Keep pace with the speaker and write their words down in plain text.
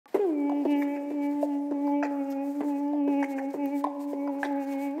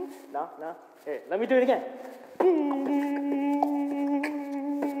Here, let me do it again.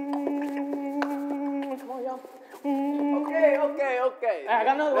 Come on, y'all. Okay. I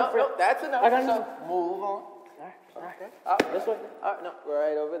got another one for you. No, that's enough. I got another. Move on. All right. This way. No,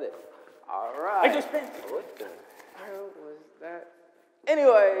 right over there. All right. I just spin. What the hell was that?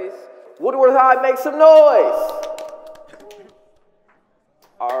 Anyways, Woodworth High, make some noise.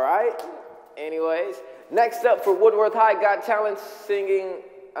 All right. Anyways, next up for Woodworth High Got Talent singing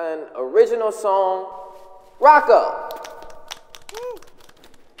an original song, Rocco.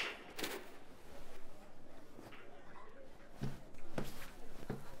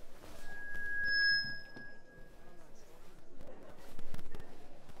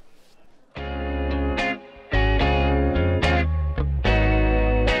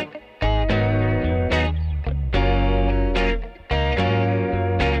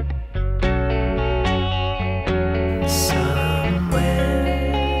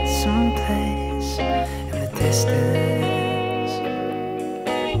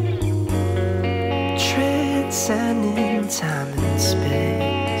 Transcending time and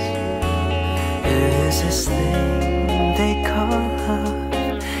space. There's this thing they call love,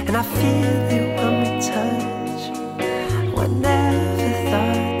 and I feel it when we touch. I never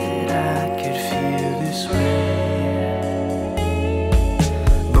thought that I could feel this way.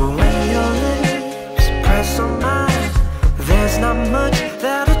 But when your lips press on mine, there's not much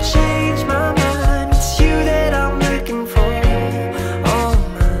that'll change my mind. It's you that I'm looking for.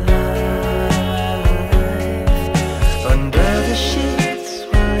 Sheets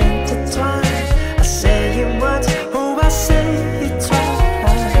will intertwine. I say it once, oh I say it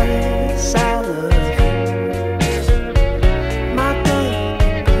twice. I love you, my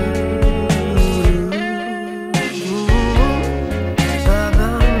baby blue.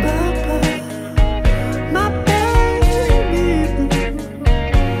 My baby blue.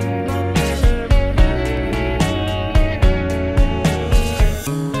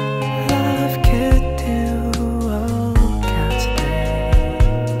 Love could do all kinds of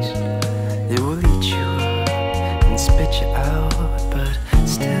things. It will